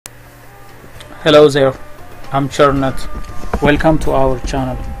Hello there, I'm Charnat. Welcome to our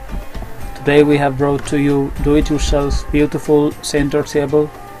channel. Today we have brought to you do-it-yourself beautiful center table,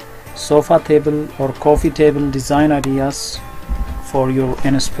 sofa table or coffee table design ideas for your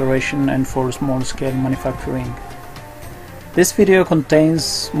inspiration and for small-scale manufacturing. This video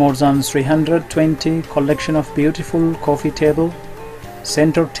contains more than 320 collection of beautiful coffee table,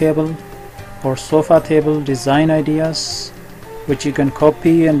 center table or sofa table design ideas which you can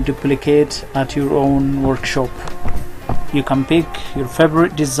copy and duplicate at your own workshop. You can pick your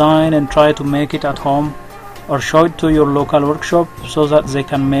favorite design and try to make it at home or show it to your local workshop so that they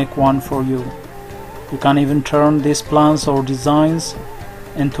can make one for you. You can even turn these plans or designs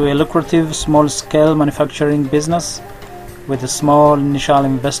into a lucrative small-scale manufacturing business with a small initial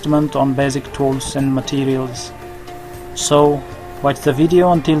investment on basic tools and materials. So watch the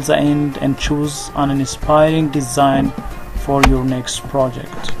video until the end and choose an inspiring design for your next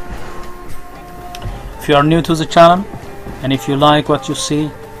project. If you are new to the channel and if you like what you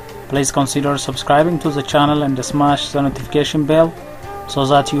see, please consider subscribing to the channel and smash the notification bell so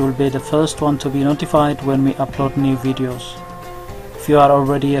that you will be the first one to be notified when we upload new videos. If you are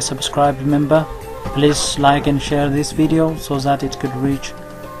already a subscribed member, please like and share this video so that it could reach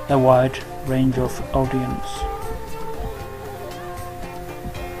a wide range of audience.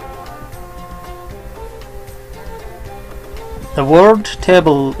 The word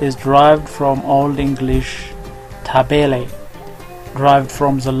table is derived from Old English tabele, derived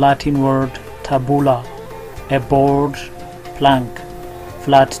from the Latin word tabula, a board, plank,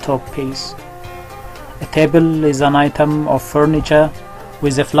 flat top piece. A table is an item of furniture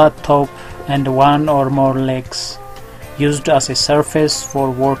with a flat top and one or more legs, used as a surface for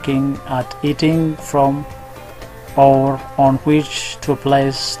working at, eating from, or on which to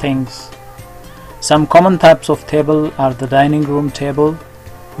place things. Some common types of table are the dining room table,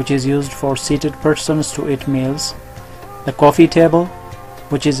 which is used for seated persons to eat meals, the coffee table,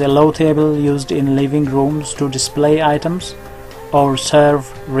 which is a low table used in living rooms to display items or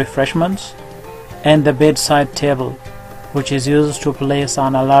serve refreshments, and the bedside table, which is used to place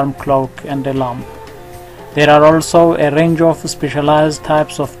an alarm clock and a lamp. There are also a range of specialized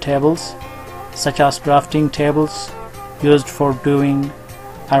types of tables, such as drafting tables, used for doing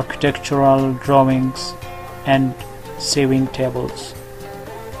architectural drawings, and sewing tables.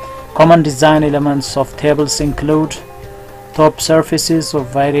 Common design elements of tables include top surfaces of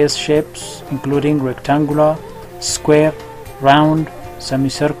various shapes, including rectangular, square, round,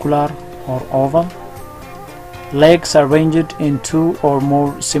 semicircular, or oval. Legs arranged in two or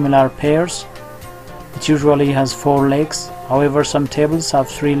more similar pairs. It usually has 4 legs, however some tables have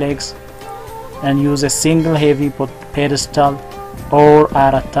 3 legs and use a single heavy pedestal or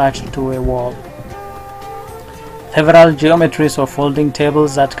are attached to a wall. Several geometries of folding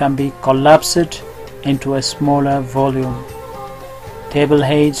tables that can be collapsed into a smaller volume. Table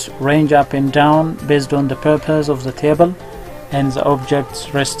heights range up and down based on the purpose of the table and the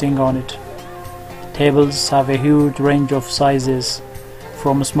objects resting on it. Tables have a huge range of sizes,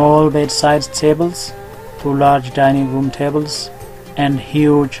 from small bedside tables to large dining room tables and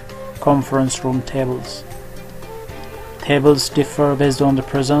huge conference room tables. Tables differ based on the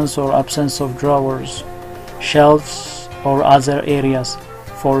presence or absence of drawers, shelves, or other areas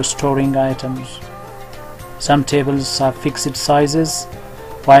for storing items. Some tables have fixed sizes,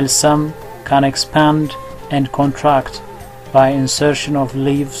 while some can expand and contract by insertion of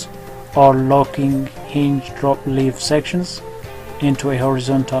leaves or locking hinge drop leaf sections into a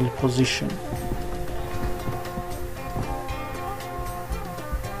horizontal position.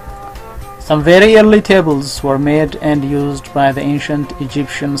 Some very early tables were made and used by the ancient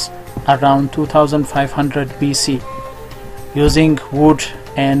Egyptians around 2500 BC, using wood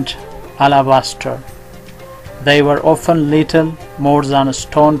and alabaster. They were often little more than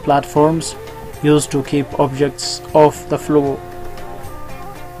stone platforms used to keep objects off the floor,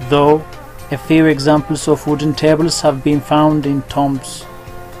 though a few examples of wooden tables have been found in tombs.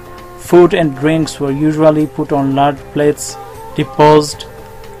 Food and drinks were usually put on large plates deposited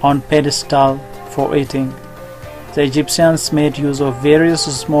on pedestal for eating. The Egyptians made use of various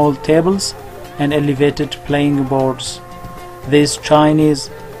small tables and elevated playing boards. The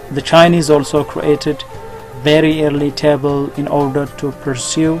Chinese also created very early table in order to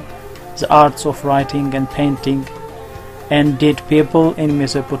pursue the arts of writing and painting, and did people in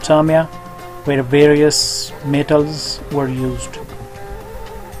Mesopotamia where various metals were used.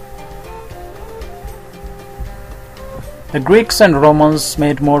 The Greeks and Romans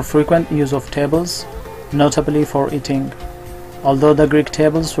made more frequent use of tables, notably for eating, although the Greek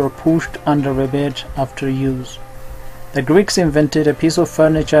tables were pushed under a bed after use. The Greeks invented a piece of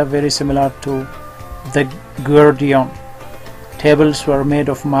furniture very similar to the guardian. Tables were made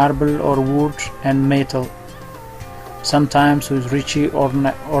of marble or wood and metal, sometimes with richly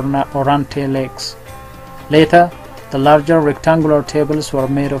ornate legs. Later, the larger rectangular tables were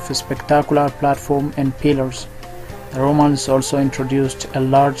made of a spectacular platform and pillars. The Romans also introduced a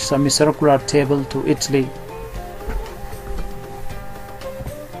large semicircular table to Italy.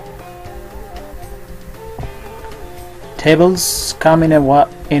 Tables come in a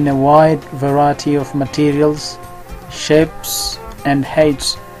wide variety of materials, shapes, and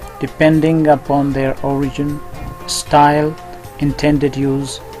heights depending upon their origin, style, intended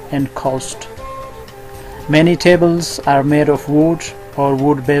use, and cost. Many tables are made of wood or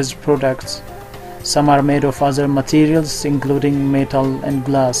wood-based products. Some are made of other materials including metal and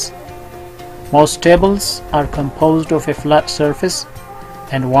glass. Most tables are composed of a flat surface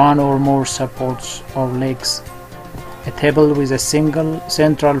and one or more supports or legs. A table with a single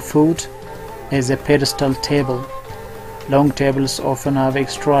central foot is a pedestal table. Long tables often have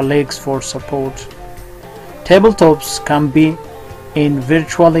extra legs for support. Tabletops can be in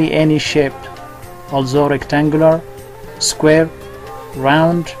virtually any shape, although rectangular, square,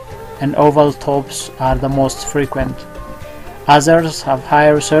 round, and oval tops are the most frequent. Others have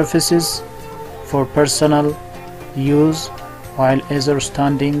higher surfaces for personal use, while others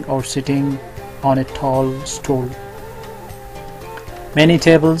standing or sitting on a tall stool. Many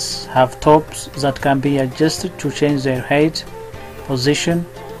tables have tops that can be adjusted to change their height, position,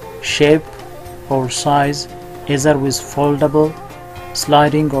 shape, or size, either with foldable,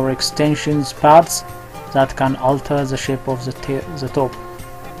 sliding or extensions pads that can alter the shape of the top.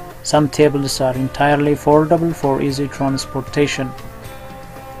 Some tables are entirely foldable for easy transportation.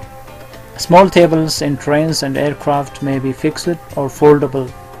 Small tables in trains and aircraft may be fixed or foldable,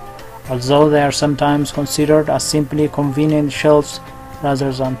 although they are sometimes considered as simply convenient shelves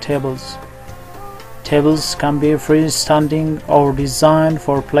rather than tables. Tables can be freestanding or designed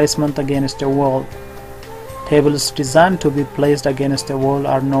for placement against a wall. Tables designed to be placed against a wall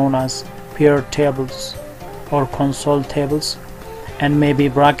are known as pier tables or console tables, and may be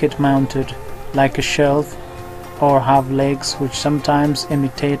bracket mounted like a shelf or have legs which sometimes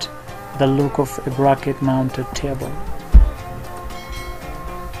imitate the look of a bracket mounted table.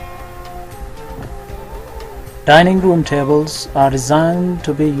 Dining room tables are designed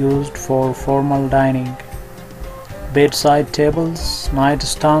to be used for formal dining. Bedside tables,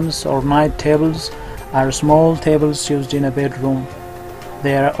 nightstands, or night tables are small tables used in a bedroom.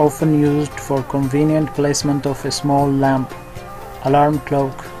 They are often used for convenient placement of a small lamp, alarm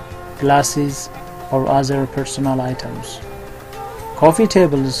clock, glasses, or other personal items. Coffee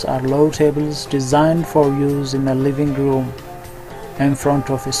tables are low tables designed for use in a living room, in front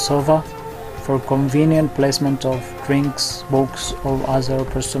of a sofa, for convenient placement of drinks, books, or other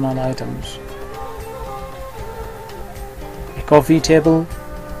personal items. A coffee table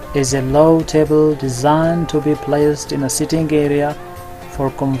is a low table designed to be placed in a sitting area for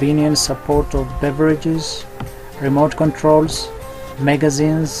convenient support of beverages, remote controls,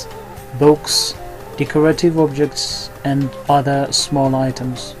 magazines, books, decorative objects, and other small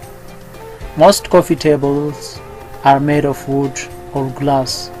items. Most coffee tables are made of wood or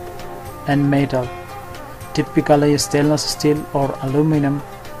glass and metal, typically stainless steel or aluminum,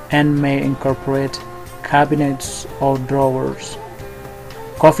 and may incorporate cabinets or drawers.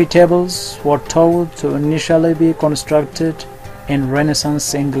 Coffee tables were thought to initially be constructed in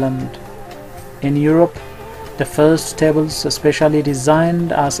Renaissance England. In Europe, the first tables especially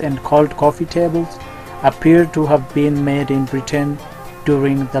designed as and called coffee tables appear to have been made in Britain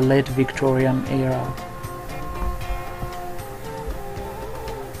during the late Victorian era.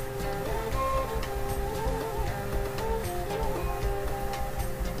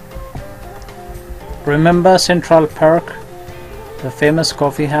 Remember Central Park, the famous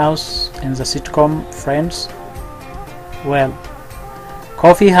coffee house in the sitcom Friends? Well,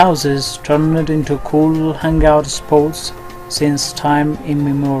 coffee houses turned into cool hangout spots since time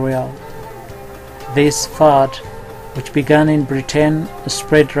immemorial. This fad, which began in Britain,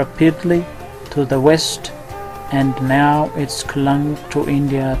 spread rapidly to the West, and now it's clung to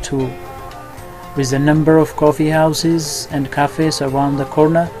India too. With a number of coffee houses and cafes around the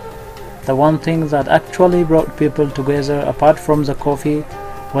corner, the one thing that actually brought people together apart from the coffee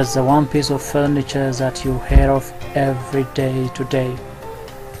was the one piece of furniture that you hear of every day today.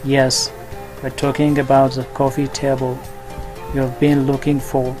 Yes, we're talking about the coffee table you've been looking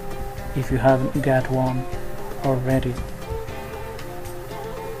for if you haven't got one already.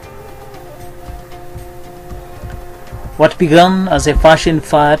 What began as a fashion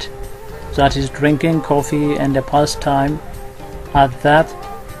fad that is drinking coffee and a pastime, that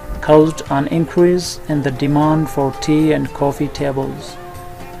caused an increase in the demand for tea and coffee tables.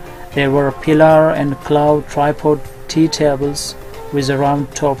 There were pillar and claw tripod tea tables with a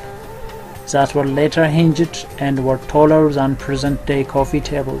round top that were later hinged and were taller than present-day coffee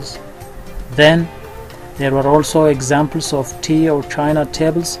tables. Then there were also examples of tea or china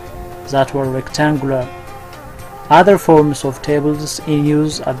tables that were rectangular. Other forms of tables in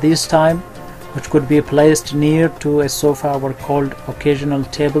use at this time, which could be placed near to a sofa, were called occasional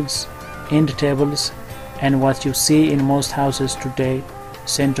tables, end tables, and what you see in most houses today,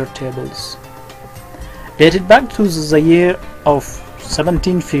 center tables. Dated back to the year of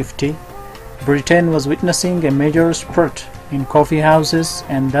 1750, Britain was witnessing a major spurt in coffee houses,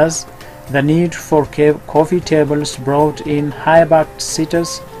 and thus the need for coffee tables brought in high-backed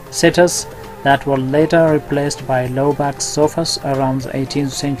setters that were later replaced by low-backed sofas around the 18th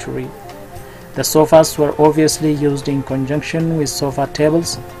century. The sofas were obviously used in conjunction with sofa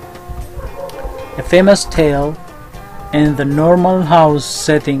tables. A famous tale in the normal house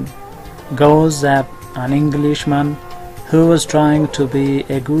setting goes that an Englishman who was trying to be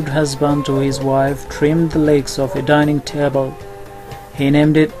a good husband to his wife trimmed the legs of a dining table. He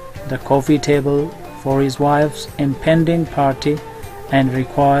named it the coffee table for his wife's impending party and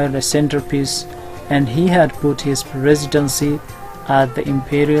required a centerpiece, and he had put his residency at the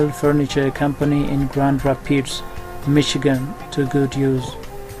Imperial Furniture Company in Grand Rapids, Michigan to good use.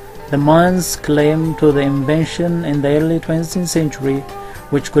 The man's claim to the invention in the early 20th century,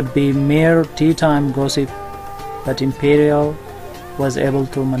 which could be mere tea-time gossip, but Imperial was able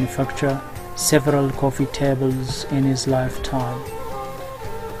to manufacture several coffee tables in his lifetime.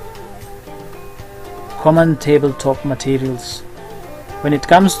 Common tabletop materials. When it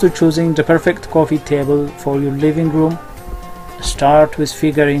comes to choosing the perfect coffee table for your living room, start with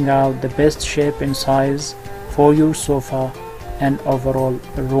figuring out the best shape and size for your sofa and overall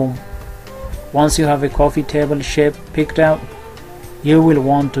room. Once you have a coffee table shape picked out, you will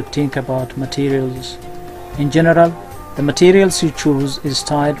want to think about materials. In general, the materials you choose is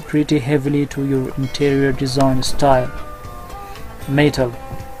tied pretty heavily to your interior design style. Metal.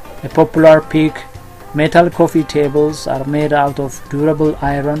 A popular pick, metal coffee tables are made out of durable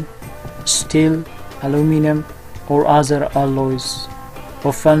iron, steel, aluminum, or other alloys.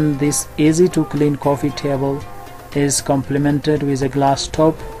 Often this easy-to-clean coffee table is complemented with a glass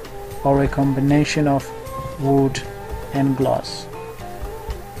top or a combination of wood and glass.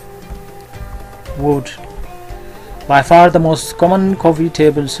 Wood. By far the most common coffee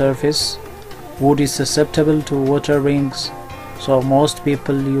table surface, wood is susceptible to water rings, so most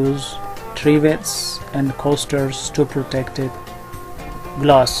people use trivets and coasters to protect it.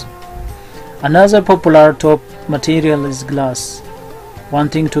 Glass. Another popular top material is glass. One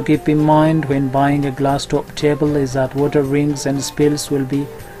thing to keep in mind when buying a glass top table is that water rings and spills will be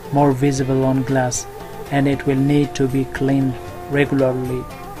more visible on glass, and it will need to be cleaned regularly.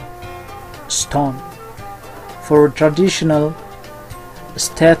 Stone. For a traditional,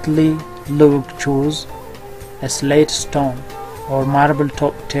 stately look, choose a slate stone or marble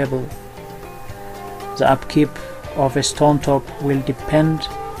top table. The upkeep of a stone top will depend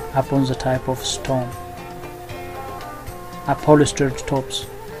upon the type of stone. Upholstered tops.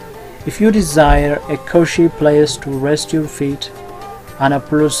 If you desire a cushy place to rest your feet, an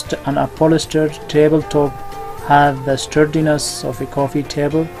upholstered tabletop has the sturdiness of a coffee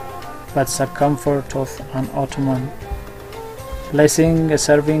table but the comfort of an ottoman. Placing a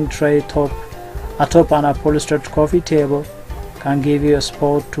serving tray atop an upholstered coffee table can give you a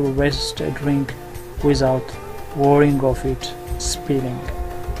spot to rest a drink without worrying of it spilling.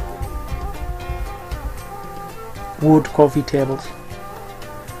 Wood coffee tables.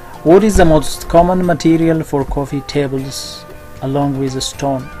 Wood is the most common material for coffee tables, along with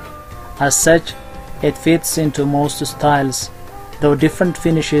stone. As such, it fits into most styles, though different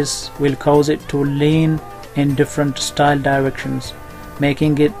finishes will cause it to lean in different style directions,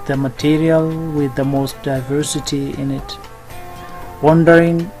 making it the material with the most diversity in it.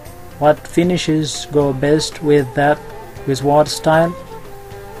 Wondering what finishes go best with what style?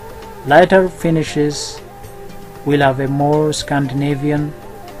 Lighter finishes will have a more Scandinavian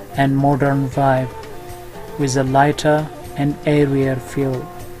and modern vibe, with a lighter and airier feel.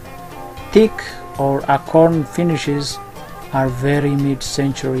 Thick or acorn finishes are very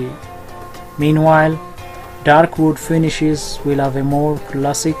mid-century. Meanwhile, dark wood finishes will have a more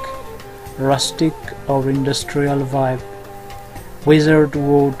classic, rustic or industrial vibe. Weathered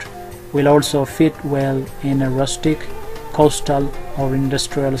wood will also fit well in a rustic, coastal or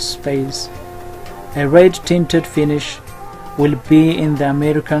industrial space. A red tinted finish will be in the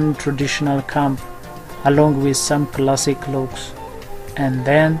American traditional camp, along with some classic looks. And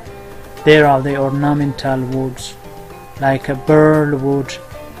then there are the ornamental woods, like a burl wood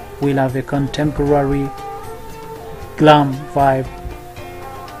will have a contemporary glam vibe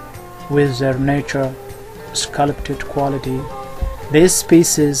with their nature sculpted quality. These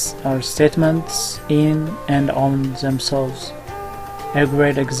species are statements in and on themselves, a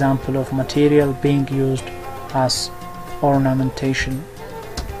great example of material being used as ornamentation.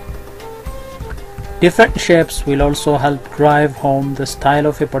 Different shapes will also help drive home the style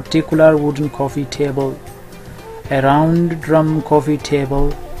of a particular wooden coffee table. A round drum coffee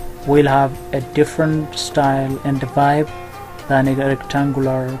table will have a different style and vibe than a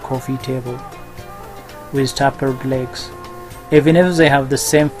rectangular coffee table with tapered legs, even if they have the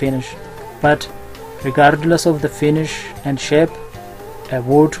same finish. But regardless of the finish and shape, a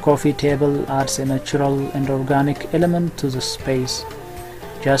wood coffee table adds a natural and organic element to the space.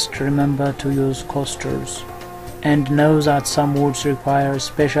 Just remember to use coasters, and know that some woods require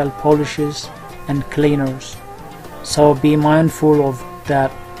special polishes and cleaners, so be mindful of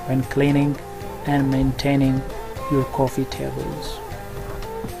that when cleaning and maintaining your coffee tables.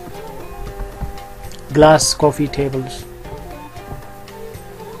 Glass coffee tables.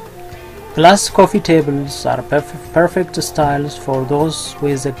 Glass coffee tables are perfect styles for those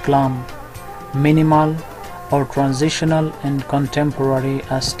with a glam, minimal, or transitional and contemporary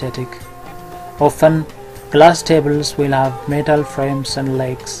aesthetic. Often, glass tables will have metal frames and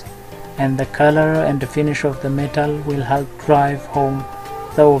legs, and the color and the finish of the metal will help drive home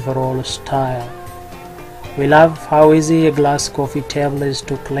the overall style. We love how easy a glass coffee table is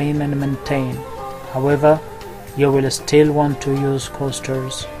to clean and maintain. However, you will still want to use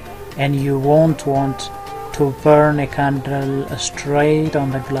coasters, and you won't want to burn a candle straight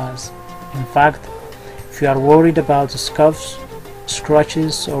on the glass. In fact, if you are worried about scuffs,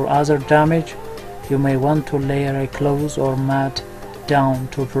 scratches, or other damage, you may want to layer a cloth or mat down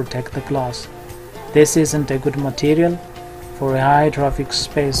to protect the glass. This isn't a good material for a high traffic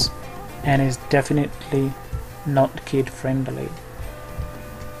space and is definitely not kid friendly.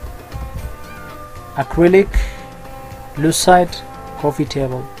 Acrylic lucite coffee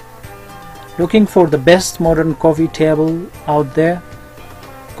table. Looking for the best modern coffee table out there?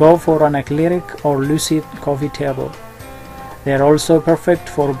 Go for an acrylic or lucite coffee table. They are also perfect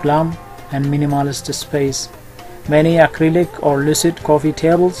for glam and minimalist space. Many acrylic or lucite coffee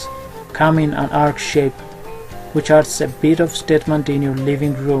tables come in an arc shape, which adds a bit of statement in your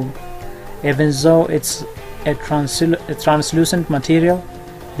living room. Even though it's a translucent material,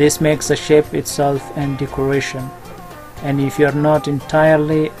 this makes the shape itself and decoration. And if you are not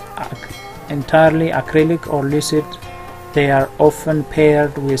entirely acrylic or lucite, they are often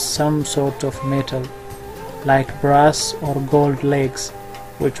paired with some sort of metal, like brass or gold legs,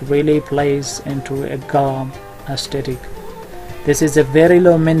 which really plays into a glam aesthetic. This is a very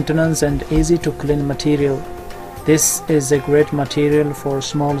low maintenance and easy to clean material. This is a great material for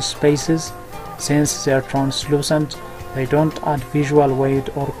small spaces. Since they are translucent, they don't add visual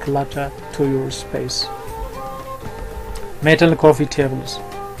weight or clutter to your space. Metal coffee tables.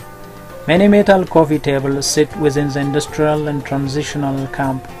 Many metal coffee tables sit within the industrial and transitional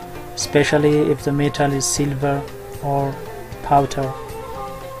camp, especially if the metal is silver or powder.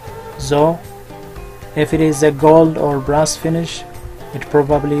 Though, if it is a gold or brass finish, it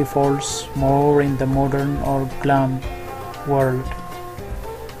probably falls more in the modern or glam world.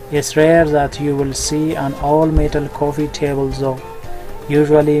 It's rare that you will see an all-metal coffee table though.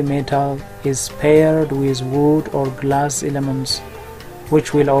 Usually metal is paired with wood or glass elements,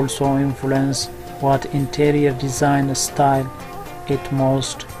 which will also influence what interior design style it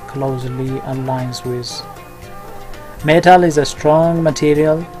most closely aligns with. Metal is a strong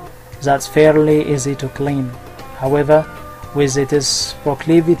material that's fairly easy to clean. However, with its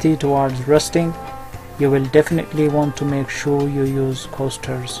proclivity towards rusting, you will definitely want to make sure you use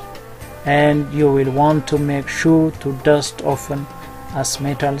coasters, and you will want to make sure to dust often, as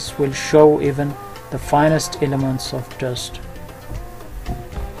metals will show even the finest elements of dust.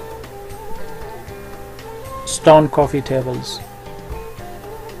 Stone coffee tables.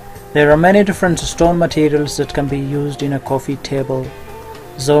 There are many different stone materials that can be used in a coffee table,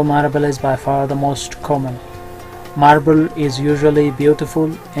 though marble is by far the most common. Marble is usually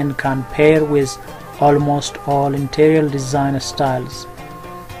beautiful and can pair with almost all interior design styles,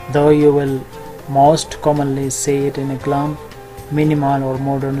 though you will most commonly see it in a glam, minimal or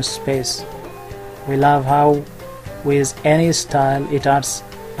modern space. We love how with any style it adds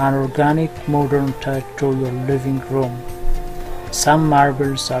an organic modern touch to your living room. Some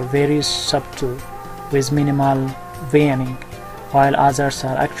marbles are very subtle with minimal veining, while others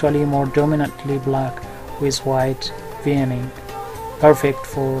are actually more dominantly black with white veining, perfect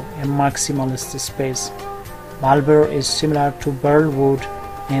for a maximalist space. Marble is similar to burl wood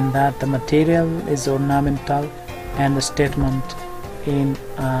in that the material is ornamental and a statement in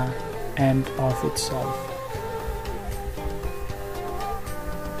and of itself.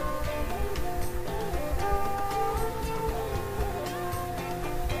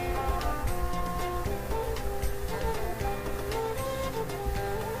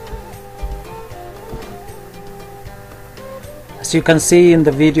 As you can see in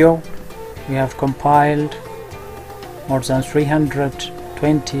the video, we have compiled more than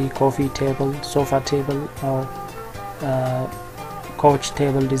 320 coffee table, sofa table or couch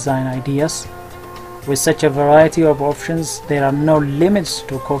table design ideas. With such a variety of options, there are no limits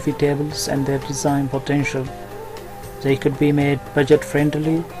to coffee tables and their design potential. They could be made budget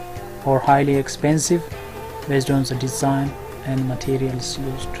friendly or highly expensive based on the design and materials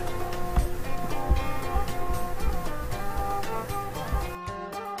used.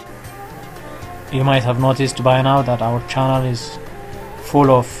 You might have noticed by now that our channel is full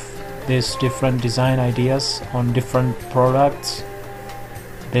of these different design ideas on different products,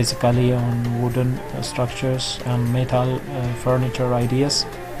 basically on wooden structures and metal furniture ideas,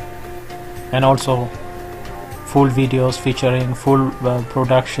 and also full videos featuring full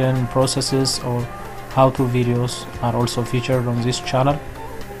production processes or how-to videos are also featured on this channel.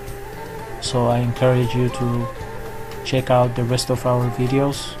 So I encourage you to check out the rest of our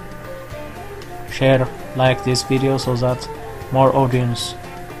videos. Share, like this video so that more audience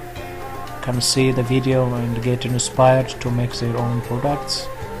can see the video and get inspired to make their own products.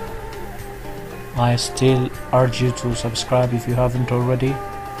 I still urge you to subscribe if you haven't already,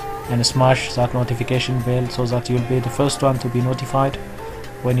 and smash that notification bell so that you'll be the first one to be notified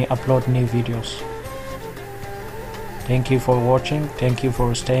when you upload new videos. Thank you for watching. Thank you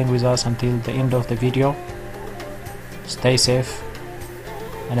for staying with us until the end of the video. Stay safe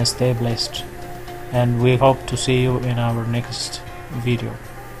and stay blessed, and we hope to see you in our next video.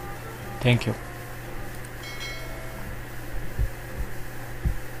 Thank you.